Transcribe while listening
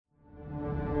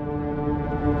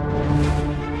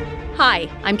Hi,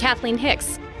 I'm Kathleen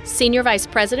Hicks, Senior Vice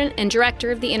President and Director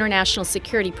of the International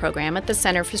Security Program at the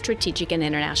Center for Strategic and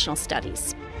International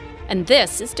Studies. And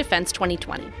this is Defense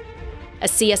 2020, a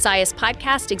CSIS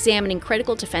podcast examining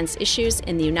critical defense issues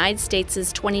in the United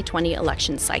States' 2020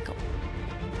 election cycle.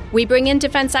 We bring in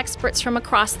defense experts from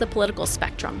across the political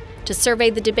spectrum to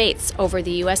survey the debates over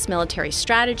the U.S. military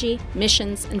strategy,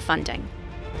 missions, and funding.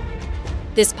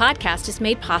 This podcast is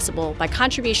made possible by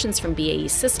contributions from BAE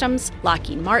Systems,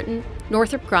 Lockheed Martin,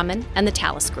 Northrop Grumman, and the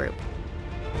Thales Group.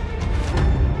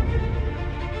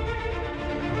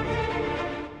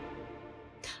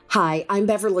 Hi, I'm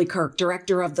Beverly Kirk,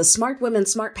 Director of the Smart Women,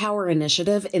 Smart Power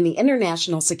Initiative in the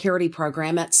International Security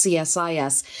Program at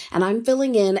CSIS, and I'm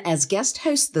filling in as guest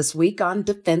host this week on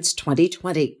Defense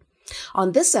 2020.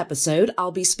 On this episode,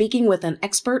 I'll be speaking with an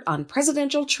expert on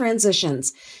presidential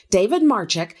transitions, David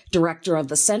Marchik, Director of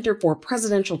the Center for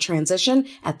Presidential Transition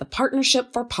at the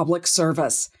Partnership for Public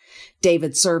Service.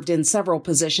 David served in several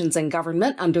positions in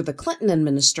government under the Clinton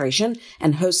administration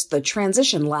and hosts the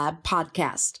Transition Lab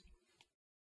podcast.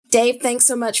 Dave, thanks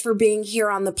so much for being here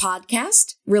on the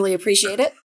podcast. Really appreciate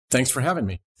it. Thanks for having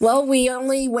me. Well, we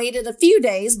only waited a few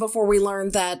days before we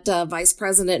learned that Vice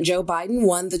President Joe Biden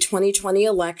won the 2020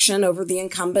 election over the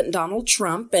incumbent Donald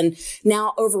Trump. And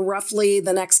now over roughly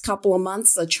the next couple of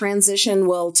months, a transition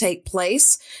will take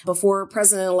place before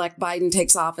President-elect Biden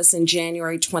takes office in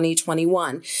January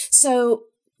 2021. So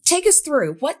take us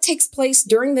through what takes place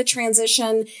during the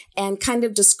transition and kind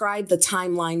of describe the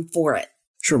timeline for it.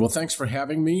 Sure. Well, thanks for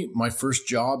having me. My first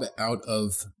job out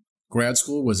of grad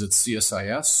school was at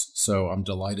CSIS, so I'm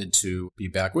delighted to be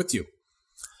back with you.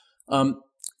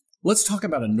 Let's talk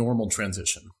about a normal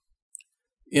transition.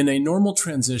 In a normal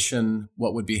transition,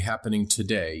 what would be happening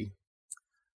today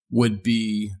would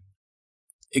be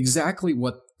exactly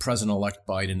what President-elect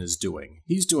Biden is doing.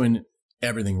 He's doing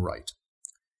everything right.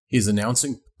 He's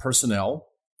announcing personnel.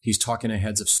 He's talking to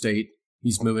heads of state.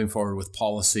 He's moving forward with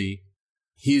policy.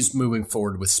 He's moving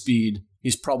forward with speed.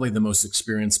 He's probably the most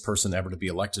experienced person ever to be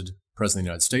elected President of the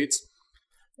United States.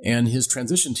 And his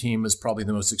transition team is probably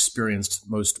the most experienced,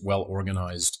 most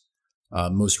well-organized,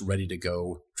 most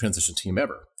ready-to-go transition team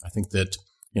ever. I think that,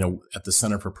 at the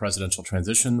Center for Presidential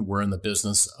Transition, we're in the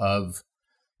business of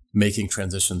making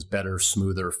transitions better,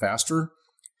 smoother, faster.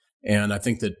 And I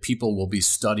think that people will be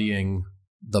studying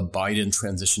the Biden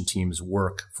transition team's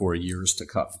work for years to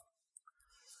come.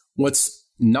 What's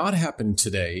not happening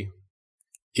today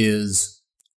is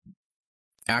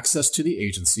access to the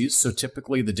agencies. So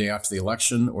typically the day after the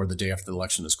election or the day after the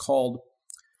election is called,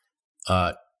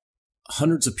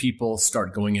 hundreds of people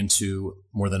start going into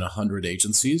more than 100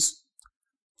 agencies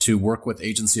to work with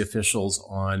agency officials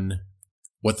on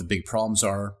what the big problems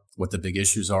are, what the big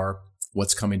issues are,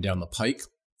 what's coming down the pike.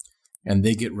 And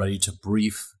they get ready to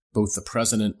brief both the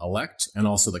president-elect and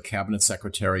also the cabinet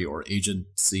secretary or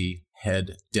agency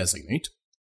head designate.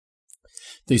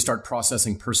 They start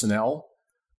processing personnel,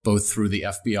 both through the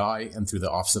FBI and through the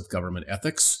Office of Government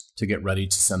Ethics, to get ready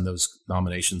to send those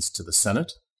nominations to the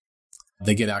Senate.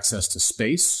 They get access to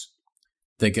space.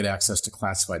 They get access to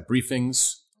classified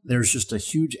briefings. There's just a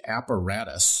huge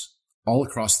apparatus all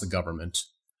across the government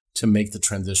to make the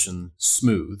transition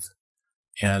smooth.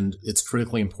 And it's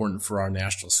critically important for our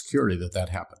national security that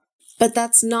happen. But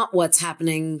that's not what's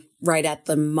happening right at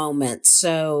the moment.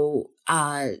 So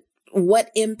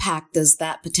what impact does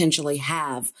that potentially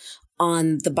have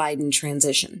on the Biden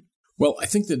transition? Well, I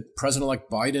think that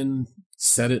President-elect Biden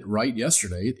said it right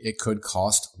yesterday. It could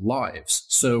cost lives.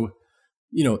 So,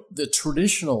 the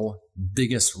traditional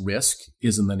biggest risk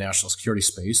is in the national security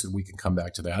space, and we can come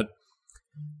back to that.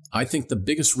 I think the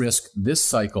biggest risk this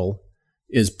cycle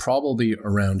is probably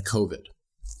around COVID.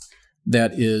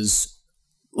 That is,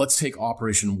 let's take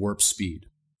Operation Warp Speed.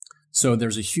 So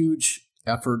there's a huge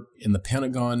effort in the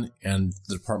Pentagon and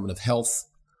the Department of Health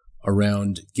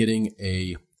around getting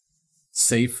a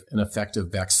safe and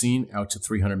effective vaccine out to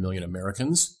 300 million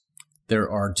Americans. There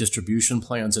are distribution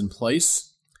plans in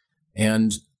place,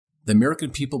 and the American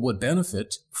people would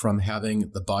benefit from having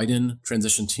the Biden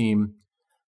transition team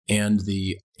and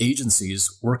the agencies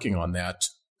working on that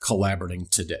collaborating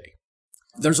today.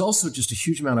 There's also just a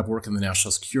huge amount of work in the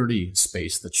national security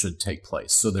space that should take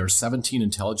place. So there are 17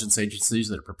 intelligence agencies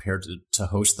that are prepared to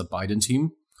host the Biden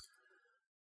team.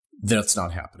 That's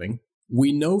not happening.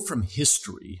 We know from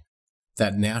history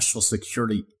that national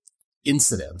security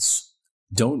incidents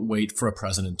don't wait for a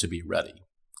president to be ready.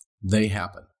 They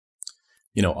happen.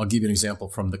 I'll give you an example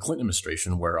from the Clinton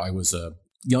administration where I was a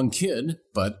young kid,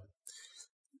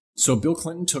 so Bill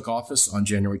Clinton took office on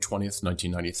January 20th,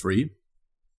 1993.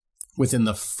 Within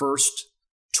the first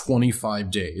 25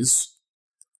 days,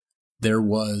 There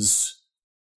was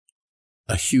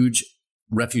a huge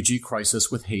refugee crisis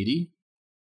with Haiti.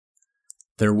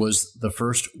 There was the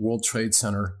first World Trade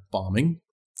Center bombing.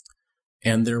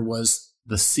 And there was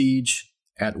the siege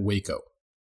at Waco.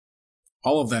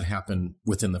 All of that happened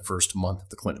within the first month of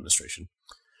the Clinton administration.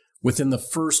 Within the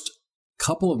first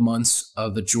couple of months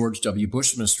of the George W.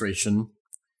 Bush administration,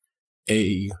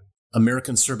 an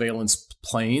American surveillance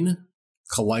plane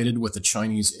collided with a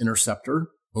Chinese interceptor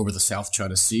over the South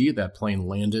China Sea. That plane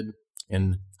landed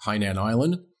in Hainan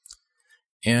Island.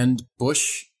 And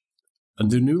Bush,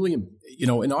 the newly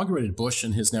inaugurated Bush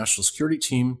and his national security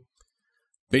team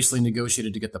basically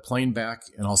negotiated to get the plane back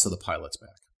and also the pilots back.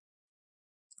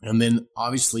 And then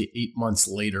obviously 8 months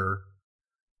later,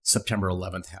 September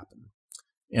 11th happened.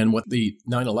 And what the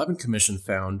 9/11 Commission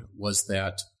found was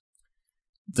that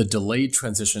the delayed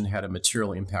transition had a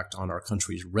material impact on our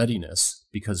country's readiness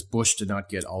because Bush did not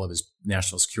get all of his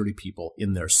national security people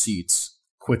in their seats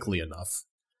quickly enough.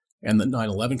 And the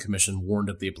 9/11 Commission warned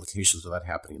of the implications of that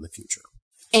happening in the future.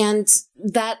 And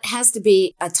that has to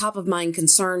be a top of mind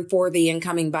concern for the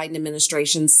incoming Biden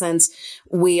administration, since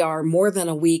we are more than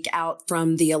a week out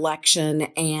from the election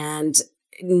and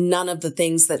none of the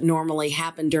things that normally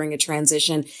happen during a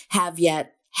transition have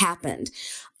yet happened.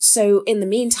 So in the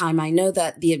meantime, I know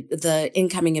that the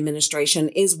incoming administration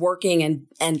is working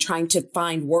and trying to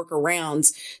find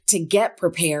workarounds to get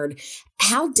prepared.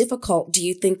 How difficult do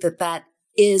you think that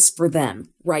is for them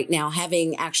right now,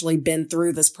 having actually been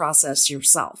through this process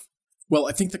yourself? Well,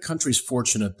 I think the country's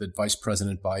fortunate that Vice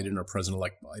President Biden, or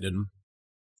President-elect Biden,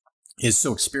 is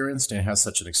so experienced and has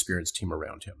such an experienced team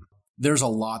around him. There's a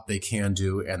lot they can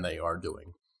do, and they are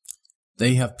doing.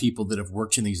 They have people that have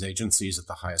worked in these agencies at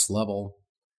the highest level.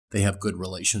 They have good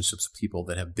relationships with people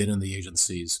that have been in the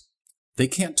agencies. They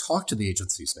can't talk to the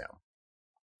agencies now.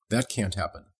 That can't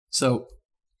happen. So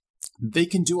they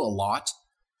can do a lot,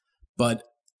 but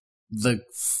the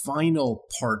final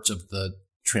part of the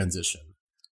transition,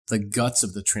 the guts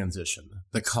of the transition,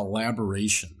 the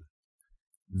collaboration,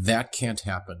 that can't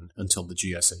happen until the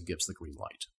GSA gives the green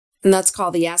light. And that's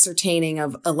called the ascertaining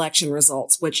of election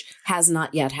results, which has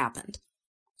not yet happened.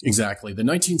 Exactly. The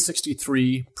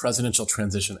 1963 Presidential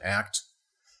Transition Act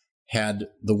had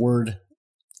the word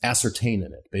ascertain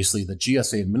in it. Basically, the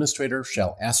GSA administrator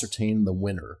shall ascertain the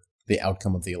winner, the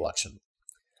outcome of the election.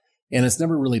 And it's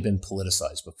never really been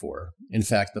politicized before. In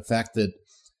fact, the fact that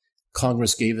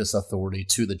Congress gave this authority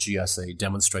to the GSA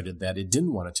demonstrated that it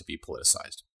didn't want it to be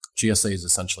politicized. GSA has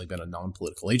essentially been a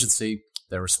non-political agency.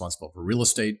 They're responsible for real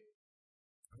estate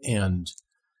and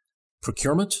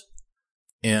procurement,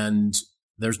 and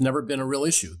there's never been a real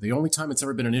issue. The only time it's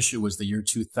ever been an issue was the year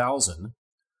 2000,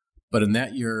 but in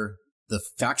that year, the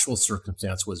factual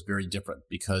circumstance was very different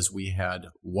because we had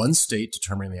one state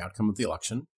determining the outcome of the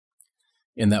election.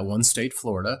 In that one state,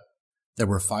 Florida, there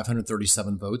were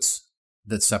 537 votes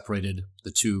that separated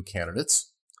the two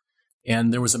candidates,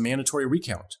 and there was a mandatory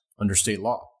recount under state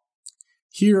law.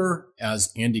 Here,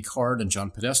 as Andy Card and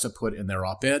John Podesta put in their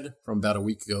op-ed from about a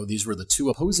week ago, these were the two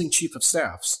opposing chief of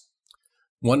staffs.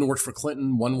 One worked for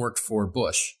Clinton, one worked for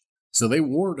Bush. So they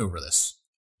warred over this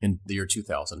in the year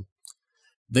 2000.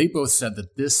 They both said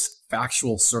that this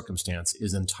factual circumstance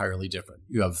is entirely different.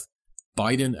 You have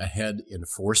Biden ahead in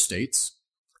 4 states.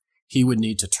 Trump would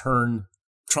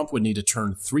need to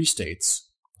turn 3 states.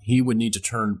 He would need to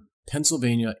turn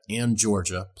Pennsylvania and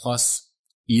Georgia, plus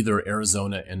either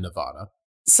Arizona and Nevada.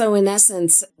 So in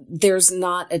essence, there's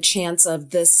not a chance of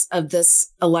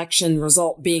this election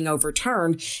result being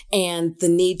overturned, and the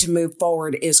need to move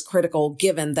forward is critical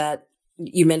given that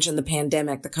you mentioned the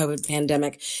pandemic, the COVID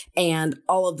pandemic, and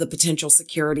all of the potential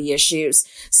security issues.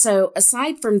 So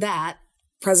aside from that,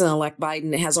 President-elect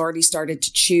Biden has already started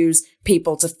to choose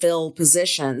people to fill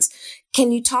positions.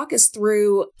 Can you talk us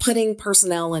through putting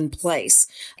personnel in place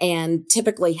and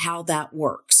typically how that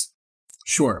works?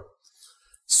 Sure.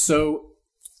 So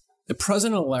the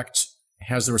president-elect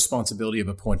has the responsibility of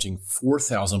appointing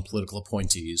 4,000 political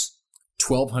appointees.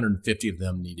 1,250 of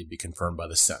them need to be confirmed by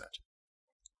the Senate.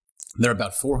 There are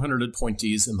about 400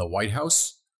 appointees in the White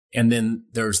House. And then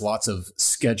there's lots of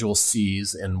Schedule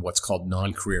Cs and what's called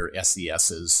non-career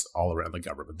SESs all around the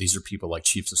government. These are people like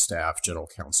chiefs of staff, general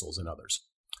counsels, and others.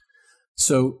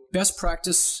 So best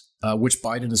practice, which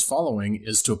Biden is following,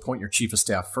 is to appoint your chief of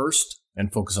staff first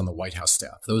and focus on the White House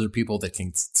staff. Those are people that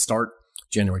can start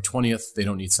January 20th. They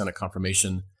don't need Senate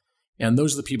confirmation. And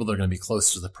those are the people that are going to be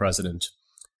close to the president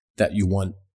that you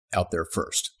want out there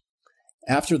first.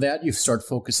 After that, you start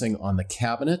focusing on the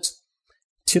cabinet.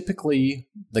 Typically,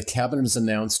 the cabinet is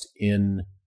announced in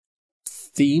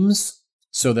themes.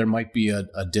 So there might be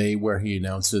a day where he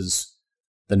announces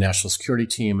the national security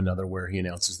team, another where he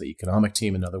announces the economic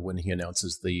team, another when he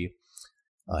announces the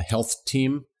health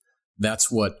team.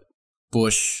 That's what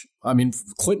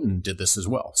Clinton did this as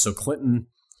well. So Clinton,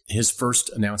 his first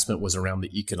announcement was around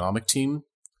the economic team.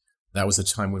 That was a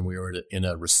time when we were in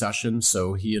a recession.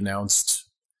 So he announced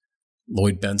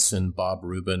Lloyd Bentsen, Bob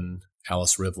Rubin,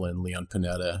 Alice Rivlin, Leon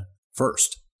Panetta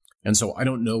first. And so I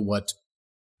don't know what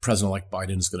President-elect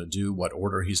Biden is going to do, what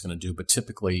order he's going to do, but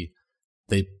typically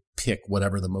they pick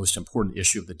whatever the most important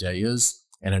issue of the day is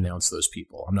and announce those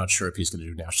people. I'm not sure if he's going to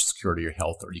do national security or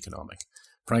health or economic.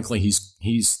 Frankly,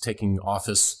 he's taking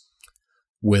office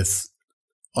with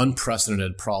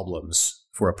unprecedented problems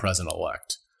for a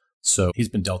president-elect. So he's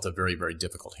been dealt a very, very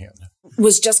difficult hand.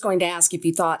 Was just going to ask if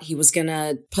you thought he was going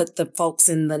to put the folks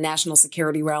in the national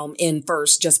security realm in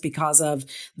first just because of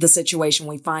the situation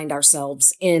we find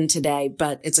ourselves in today.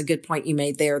 But it's a good point you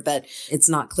made there that it's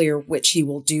not clear which he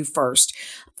will do first.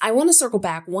 I want to circle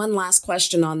back one last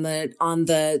question on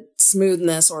the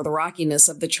smoothness or the rockiness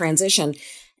of the transition.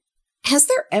 Has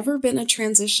there ever been a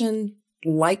transition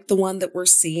like the one that we're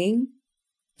seeing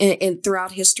in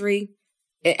throughout history?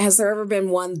 Has there ever been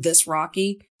one this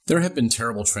rocky? There have been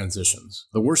terrible transitions.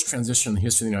 The worst transition in the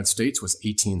history of the United States was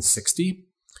 1860.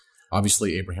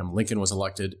 Obviously, Abraham Lincoln was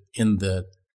elected. In the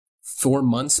 4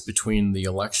 months between the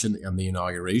election and the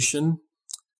inauguration,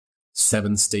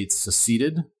 7 states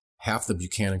seceded. Half the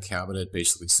Buchanan cabinet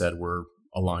basically said we're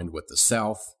aligned with the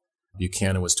South.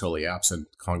 Buchanan was totally absent.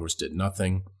 Congress did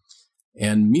nothing.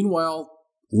 And meanwhile,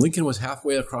 Lincoln was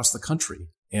halfway across the country.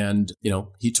 And,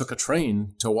 he took a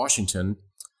train to Washington.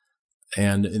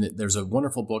 And there's a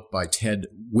wonderful book by Ted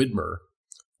Widmer,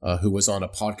 who was on a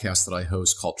podcast that I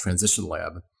host called Transition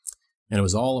Lab. And it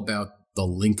was all about the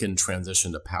Lincoln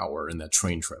transition to power in that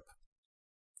train trip.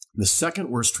 The second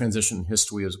worst transition in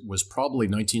history was probably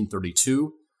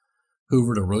 1932,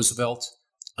 Hoover to Roosevelt.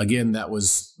 Again,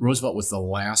 Roosevelt was the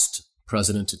last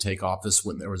president to take office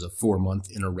when there was a 4-month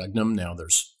interregnum. Now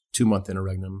there's 2-month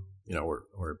interregnum,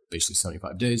 or basically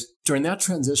 75 days. During that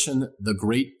transition, the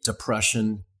Great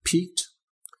Depression peaked.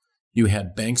 You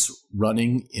had banks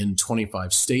running in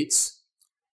 25 states.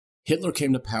 Hitler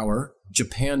came to power.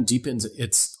 Japan deepened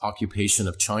its occupation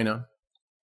of China.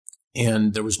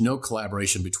 And there was no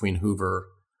collaboration between Hoover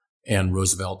and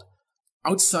Roosevelt.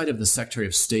 Outside of the Secretary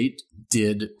of State he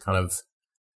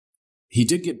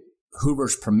did get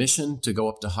Hoover's permission to go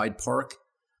up to Hyde Park,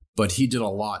 but he did a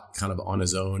lot kind of on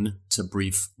his own to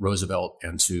brief Roosevelt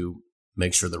and to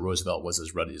make sure that Roosevelt was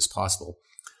as ready as possible.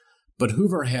 But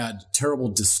Hoover had terrible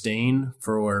disdain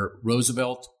for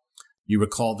Roosevelt. You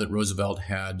recall that Roosevelt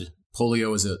had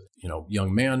polio as a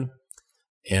young man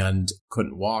and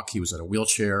couldn't walk. He was in a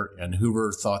wheelchair, and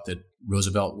Hoover thought that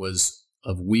Roosevelt was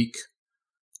of weak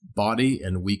body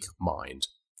and weak mind.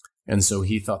 And so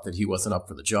he thought that he wasn't up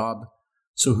for the job.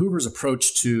 So Hoover's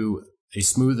approach to a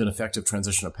smooth and effective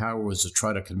transition of power was to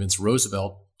try to convince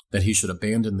Roosevelt that he should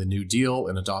abandon the New Deal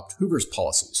and adopt Hoover's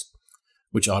policies,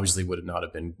 which obviously would not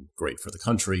have been great for the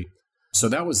country. So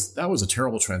that was a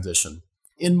terrible transition.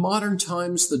 In modern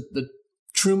times, the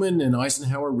Truman and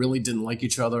Eisenhower really didn't like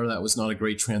each other. That was not a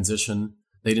great transition.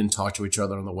 They didn't talk to each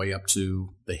other on the way up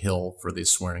to the Hill for the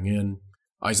swearing in.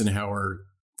 Eisenhower,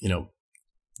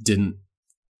 didn't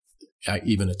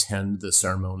even attend the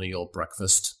ceremonial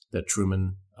breakfast that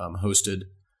Truman hosted.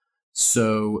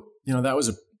 So, that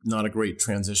was not a great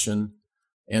transition.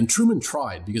 And Truman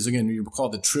tried, because again, you recall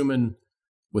that Truman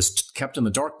was kept in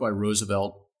the dark by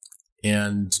Roosevelt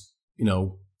and,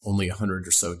 only 100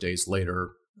 or so days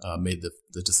later made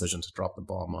the decision to drop the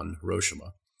bomb on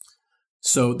Hiroshima.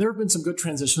 So there have been some good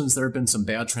transitions. There have been some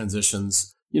bad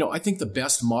transitions. I think the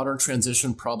best modern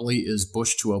transition probably is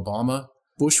Bush to Obama.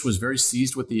 Bush was very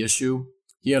seized with the issue.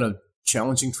 He had a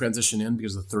challenging transition in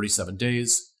because of the 37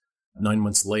 days. 9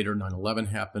 months later, 9/11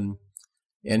 happened.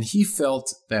 And he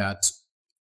felt that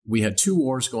we had 2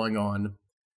 wars going on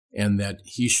and that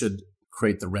he should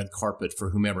create the red carpet for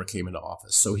whomever came into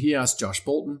office. So he asked Josh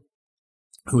Bolten,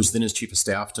 who was then his chief of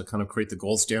staff, to kind of create the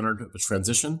gold standard of a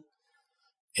transition.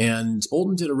 And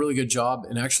Bolten did a really good job.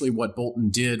 And actually what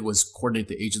Bolten did was coordinate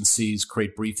the agencies,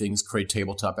 create briefings, create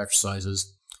tabletop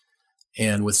exercises,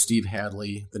 and with Steve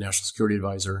Hadley, the National Security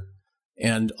Advisor.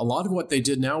 And a lot of what they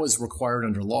did now is required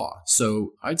under law.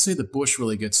 So I'd say that Bush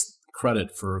really gets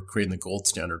credit for creating the gold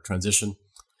standard transition.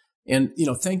 And,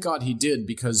 thank God he did,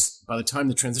 because by the time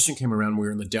the transition came around, we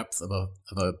were in the depth of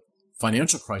a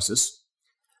financial crisis.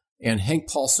 And Hank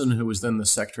Paulson, who was then the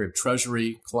Secretary of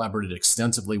Treasury, collaborated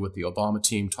extensively with the Obama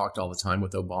team, talked all the time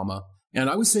with Obama. And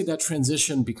I would say that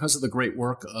transition, because of the great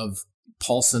work of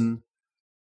Paulson,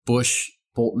 Bush,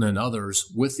 Bolten, and others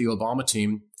with the Obama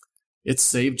team, it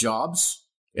saved jobs.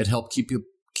 It helped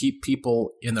keep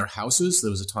people in their houses.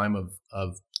 There was a time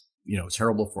of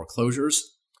terrible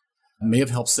foreclosures. It may have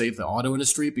helped save the auto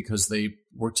industry because they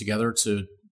worked together to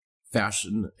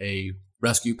fashion a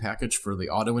rescue package for the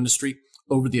auto industry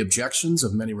over the objections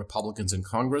of many Republicans in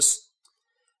Congress.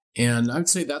 And I would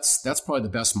say that's probably the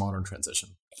best modern transition.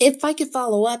 If I could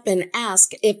follow up and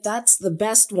ask if that's the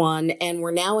best one, and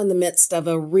we're now in the midst of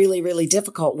a really, really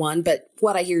difficult one, but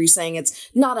what I hear you saying, it's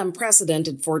not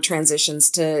unprecedented for transitions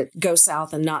to go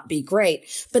south and not be great.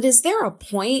 But is there a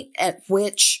point at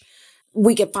which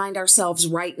we could find ourselves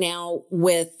right now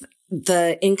with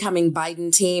the incoming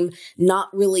Biden team not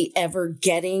really ever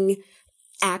getting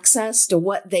access to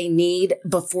what they need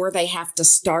before they have to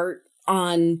start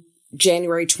on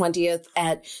January 20th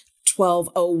at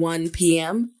 12:01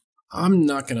 p.m.? I'm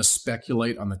not going to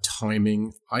speculate on the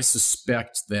timing. I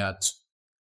suspect that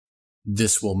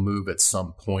this will move at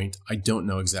some point. I don't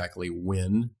know exactly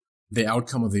when. The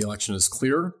outcome of the election is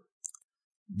clear.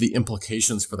 The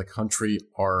implications for the country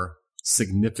are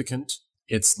significant.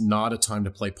 It's not a time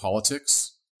to play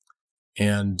politics.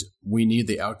 And we need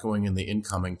the outgoing and the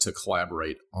incoming to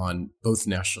collaborate on both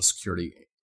national security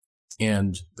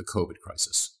and the COVID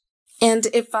crisis. And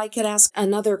if I could ask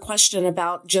another question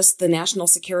about just the national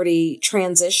security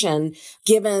transition,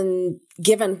 given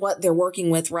what they're working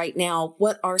with right now,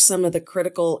 what are some of the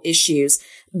critical issues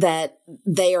that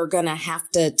they are going to have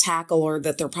to tackle, or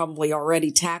that they're probably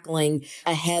already tackling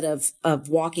ahead of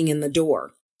walking in the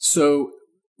door? So,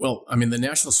 the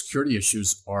national security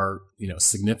issues are,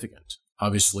 significant.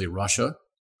 Obviously, Russia,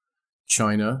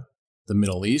 China, the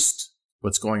Middle East,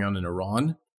 what's going on in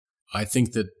Iran. I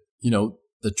think that,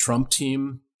 the Trump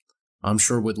team, I'm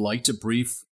sure, would like to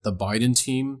brief the Biden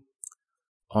team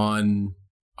on,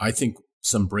 I think,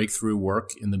 some breakthrough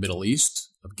work in the Middle East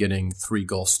of getting 3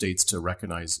 Gulf states to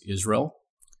recognize Israel.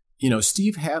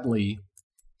 Steve Hadley,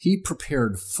 he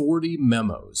prepared 40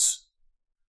 memos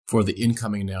for the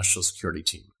incoming national security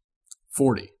team.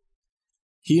 40.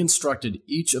 He instructed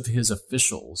each of his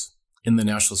officials in the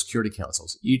National Security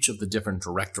Councils, each of the different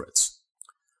directorates,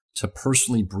 to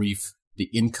personally brief the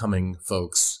incoming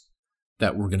folks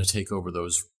that were going to take over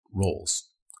those roles.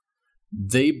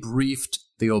 They briefed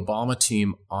the Obama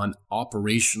team on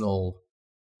operational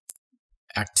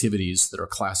activities that are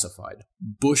classified.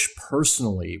 Bush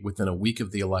personally, within a week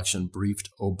of the election, briefed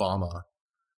Obama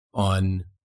on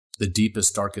the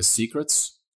deepest, darkest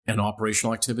secrets and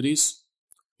operational activities.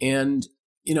 And,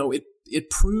 it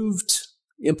proved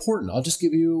important. I'll just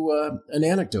give you an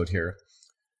anecdote here.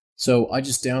 So I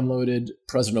just downloaded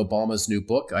President Obama's new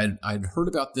book. I'd heard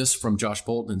about this from Josh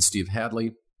Bolten and Steve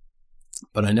Hadley,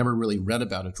 but I never really read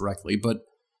about it directly. But,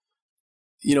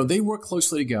 they work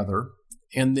closely together.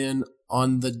 And then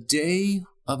on the day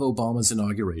of Obama's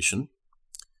inauguration,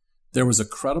 there was a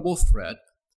credible threat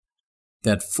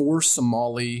that 4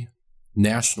 Somali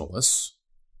nationalists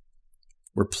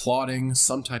were plotting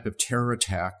some type of terror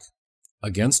attack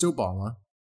against Obama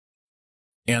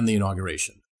and the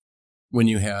inauguration. When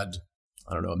you had,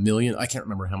 1 million, I can't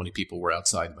remember how many people were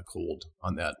outside in the cold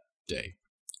on that day.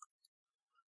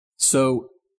 So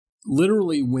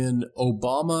literally when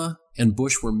Obama and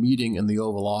Bush were meeting in the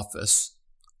Oval Office,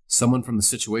 someone from the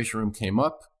Situation Room came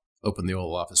up, opened the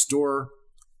Oval Office door,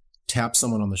 tapped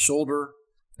someone on the shoulder,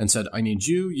 and said, I need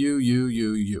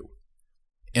you.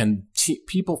 And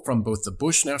people from both the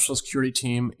Bush National Security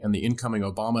Team and the incoming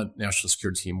Obama National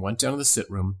Security Team went down to the sit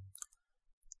room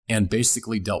and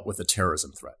basically dealt with a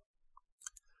terrorism threat.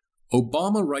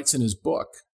 Obama writes in his book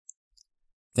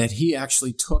that he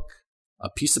actually took a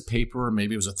piece of paper, or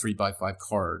maybe it was a 3x5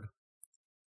 card,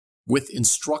 with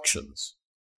instructions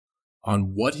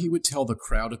on what he would tell the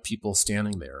crowd of people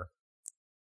standing there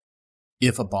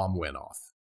if a bomb went off.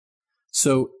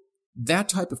 So that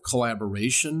type of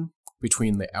collaboration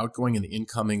between the outgoing and the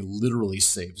incoming literally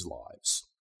saves lives.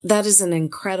 That is an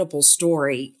incredible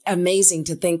story. Amazing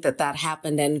to think that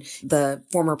happened. And the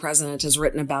former president has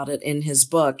written about it in his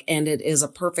book. And it is a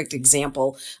perfect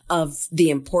example of the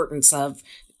importance of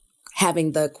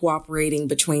having the cooperating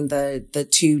between the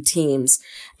two teams.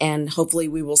 And hopefully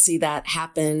we will see that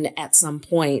happen at some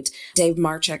point. Dave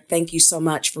Marchuk, thank you so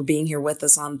much for being here with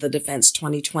us on the Defense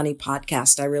 2020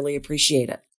 podcast. I really appreciate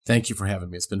it. Thank you for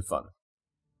having me. It's been fun.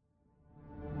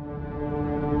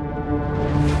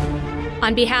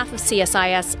 On behalf of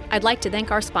CSIS, I'd like to thank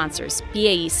our sponsors,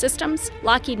 BAE Systems,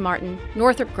 Lockheed Martin,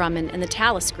 Northrop Grumman, and the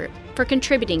Thales Group for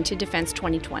contributing to Defense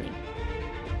 2020.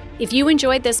 If you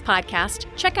enjoyed this podcast,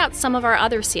 check out some of our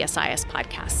other CSIS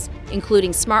podcasts,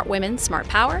 including Smart Women, Smart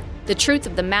Power, The Truth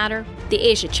of the Matter, The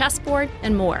Asia Chessboard,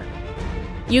 and more.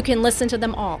 You can listen to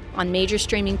them all on major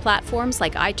streaming platforms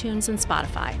like iTunes and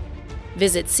Spotify.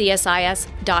 Visit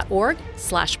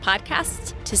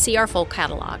csis.org/podcasts to see our full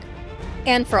catalog.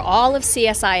 And for all of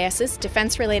CSIS's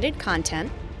defense-related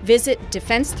content, visit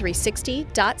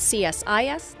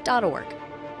defense360.csis.org.